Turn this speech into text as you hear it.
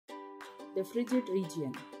the frigid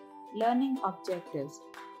region. Learning objectives: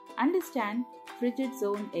 understand frigid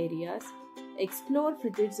zone areas, explore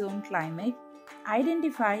frigid zone climate,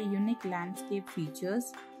 identify unique landscape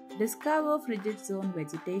features, discover frigid zone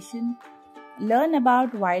vegetation, learn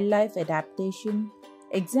about wildlife adaptation,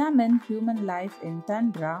 examine human life in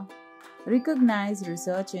tundra, recognize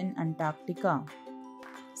research in Antarctica.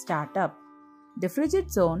 Startup. The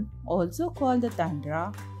frigid zone, also called the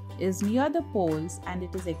tundra, is near the poles and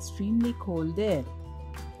it is extremely cold there.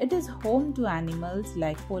 It is home to animals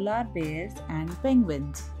like polar bears and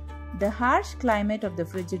penguins. The harsh climate of the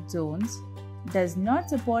frigid zones does not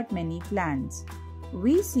support many plants.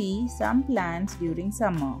 We see some plants during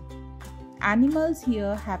summer. Animals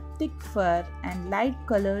here have thick fur and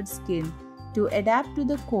light-colored skin to adapt to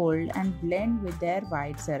the cold and blend with their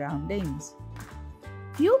wide surroundings.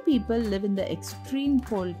 Few people live in the extreme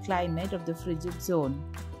cold climate of the frigid zone.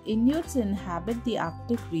 Inuits inhabit the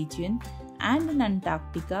Arctic region, and in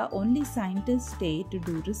Antarctica only scientists stay to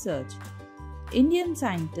do research. Indian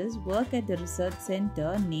scientists work at the research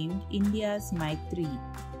center named India's Maitri.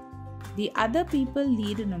 The other people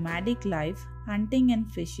lead a nomadic life, hunting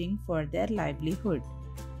and fishing for their livelihood.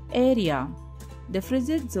 Area: the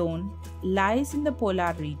frigid zone lies in the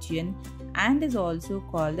polar region and is also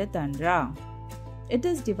called the tundra. It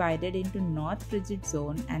is divided into North Frigid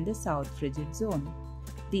Zone and the South Frigid Zone.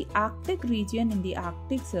 The Arctic region in the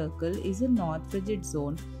Arctic Circle is a North Frigid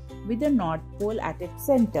Zone with the North Pole at its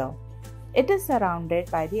center. It is surrounded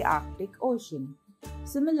by the Arctic Ocean.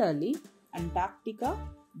 Similarly, Antarctica,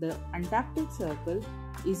 the Antarctic Circle,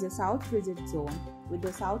 is a South Frigid Zone with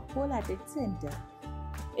the South Pole at its center.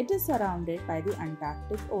 It is surrounded by the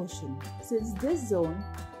Antarctic Ocean. Since this zone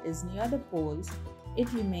is near the poles,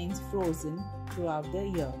 it remains frozen throughout the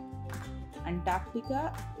year.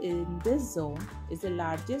 Antarctica in this zone is the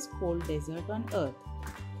largest cold desert on Earth.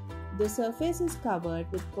 The surface is covered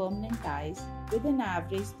with permanent ice with an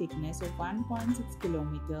average thickness of 1.6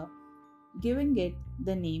 km, giving it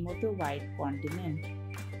the name of the white continent.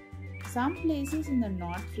 Some places in the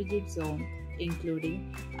North Frigid Zone,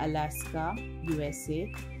 including Alaska,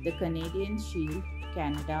 USA, the Canadian Shield,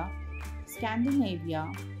 Canada, Scandinavia,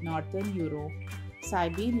 Northern Europe,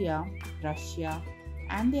 Siberia, Russia,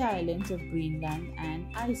 and the islands of Greenland and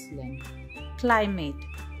Iceland. Climate: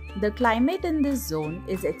 the climate in this zone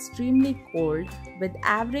is extremely cold with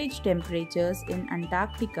average temperatures in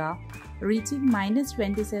Antarctica reaching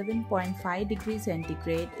 -27.5 degrees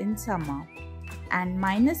centigrade in summer and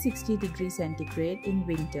 -60 degrees centigrade in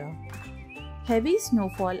winter. Heavy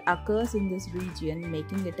snowfall occurs in this region,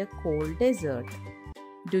 making it a cold desert.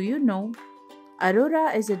 Do you know?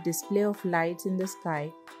 Aurora is a display of lights in the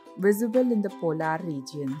sky visible in the polar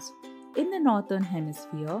regions. In the northern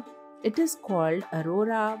hemisphere, it is called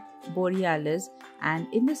Aurora Borealis, and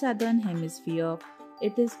in the southern hemisphere,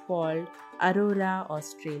 it is called Aurora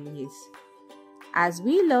Australis. As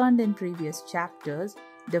we learned in previous chapters,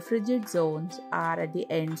 the frigid zones are at the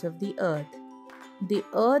ends of the Earth. The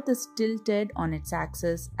Earth is tilted on its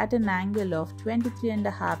axis at an angle of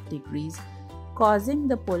 23.5 degrees, causing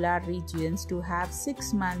the polar regions to have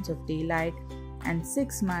 6 months of daylight and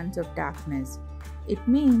 6 months of darkness. It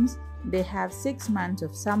means they have 6 months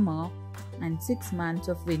of summer and 6 months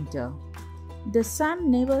of winter. The sun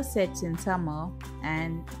never sets in summer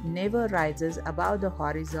and never rises above the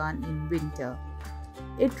horizon in winter.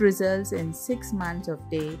 It results in 6 months of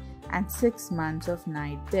day and 6 months of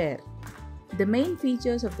night there. The main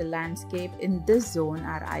features of the landscape in this zone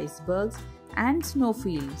are icebergs and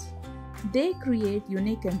snowfields. They create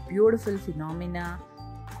unique and beautiful phenomena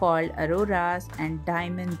called auroras and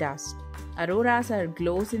diamond dust. Auroras are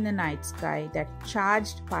glows in the night sky that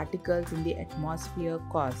charged particles in the atmosphere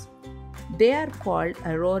cause. They are called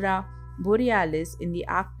Aurora Borealis in the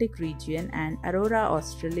Arctic region and Aurora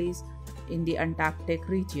Australis in the Antarctic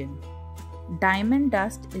region. Diamond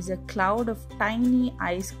dust is a cloud of tiny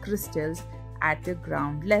ice crystals at the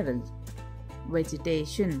ground level.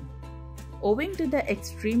 Vegetation. Owing to the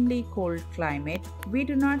extremely cold climate, we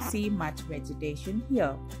do not see much vegetation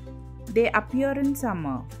here. They appear in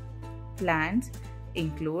summer. Plants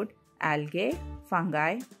include algae,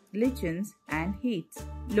 fungi, lichens, and heaths.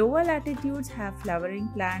 Lower latitudes have flowering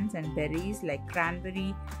plants and berries like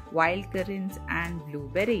cranberry, wild currants, and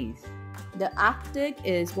blueberries. The Arctic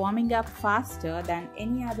is warming up faster than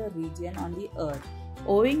any other region on the Earth,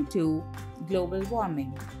 owing to global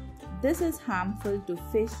warming. This is harmful to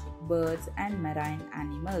fish, birds, and marine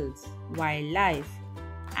animals. Wildlife.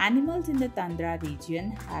 Animals in the tundra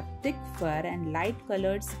region have thick fur and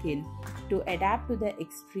light-colored skin to adapt to the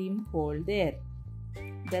extreme cold there.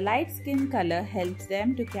 The light skin color helps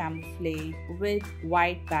them to camouflage with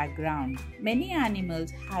white background. Many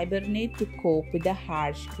animals hibernate to cope with the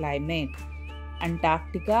harsh climate.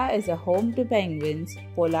 Antarctica is a home to penguins,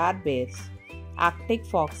 polar bears, Arctic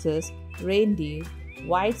foxes, reindeer,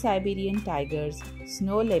 white Siberian tigers,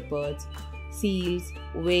 snow leopards, seals,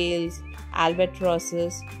 whales,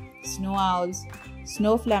 albatrosses, snow owls,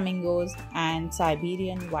 snow flamingos, and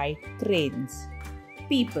Siberian white cranes.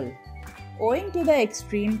 People. Owing to the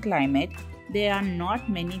extreme climate, there are not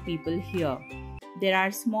many people here. There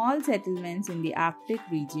are small settlements in the Arctic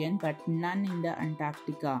region but none in the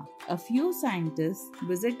Antarctica. A few scientists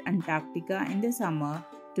visit Antarctica in the summer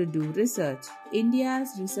to do research. India's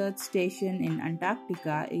research station in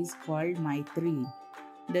Antarctica is called Maitri.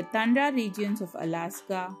 The tundra regions of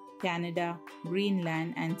Alaska, Canada,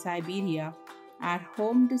 Greenland, and Siberia are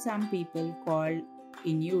home to some people called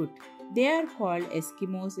Inuit. They are called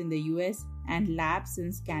Eskimos in the US and Lapps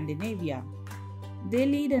in Scandinavia. They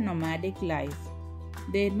lead a nomadic life.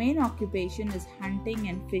 Their main occupation is hunting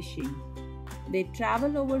and fishing. They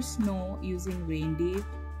travel over snow using reindeer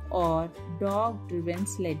or dog-driven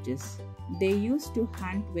sledges. They used to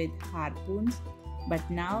hunt with harpoons, but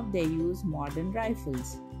now they use modern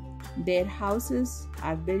rifles. Their houses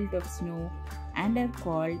are built of snow and are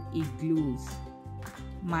called igloos.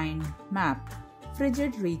 Mind map.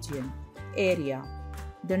 Frigid region. Area.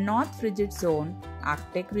 The North Frigid Zone,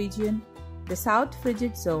 Arctic region. The South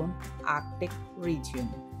Frigid Zone, Arctic region.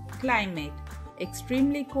 Climate.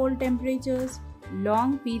 Extremely cold temperatures,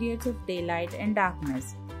 long periods of daylight and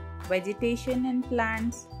darkness. Vegetation and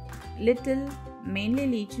plants, little, mainly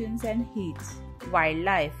lichens and heaths.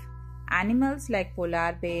 Wildlife. Animals like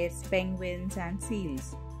polar bears, penguins, and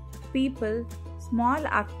seals. People, small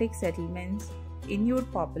Arctic settlements,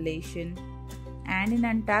 Inuit population, and in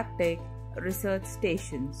Antarctic, research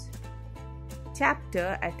stations.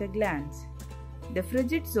 Chapter at a glance. The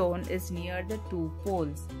frigid zone is near the two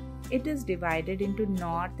poles. It is divided into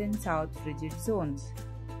North and South frigid zones.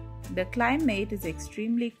 The climate is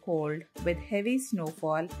extremely cold with heavy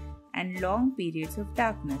snowfall and long periods of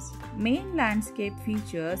darkness. Main landscape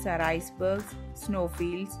features are icebergs,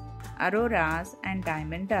 snowfields, auroras, and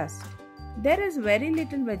diamond dust. There is very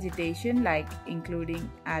little vegetation including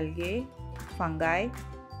algae, fungi,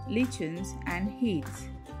 lichens, and heaths.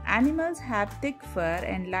 Animals have thick fur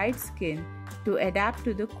and light skin to adapt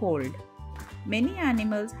to the cold. Many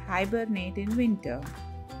animals hibernate in winter.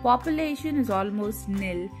 Population is almost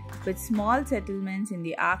nil with small settlements in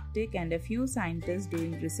the Arctic and a few scientists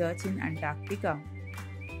doing research in Antarctica.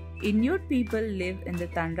 Inuit people live in the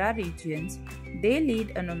tundra regions. They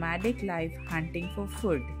lead a nomadic life hunting for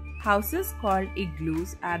food. Houses called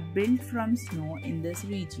igloos are built from snow in this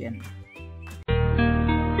region.